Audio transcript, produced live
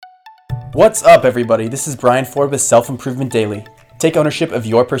What's up, everybody? This is Brian Ford with Self Improvement Daily. Take ownership of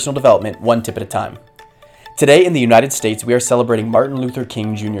your personal development one tip at a time. Today in the United States, we are celebrating Martin Luther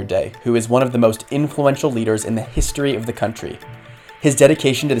King Jr. Day, who is one of the most influential leaders in the history of the country. His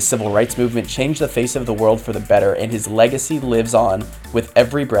dedication to the civil rights movement changed the face of the world for the better, and his legacy lives on with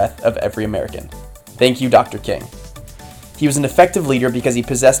every breath of every American. Thank you, Dr. King. He was an effective leader because he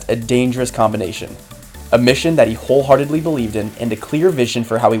possessed a dangerous combination: a mission that he wholeheartedly believed in, and a clear vision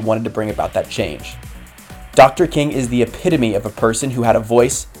for how he wanted to bring about that change. Dr. King is the epitome of a person who had a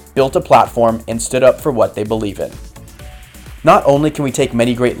voice, built a platform, and stood up for what they believe in. Not only can we take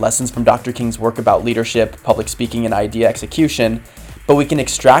many great lessons from Dr. King's work about leadership, public speaking, and idea execution, but we can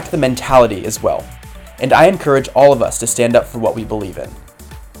extract the mentality as well. And I encourage all of us to stand up for what we believe in.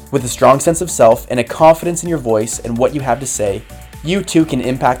 With a strong sense of self and a confidence in your voice and what you have to say, you too can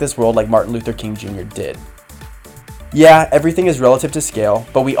impact this world like Martin Luther King Jr. did. Yeah, everything is relative to scale,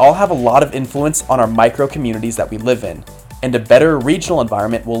 but we all have a lot of influence on our micro communities that we live in, and a better regional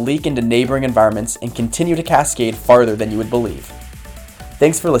environment will leak into neighboring environments and continue to cascade farther than you would believe.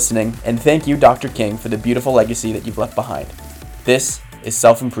 Thanks for listening, and thank you, Dr. King, for the beautiful legacy that you've left behind. This is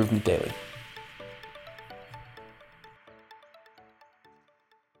Self Improvement Daily.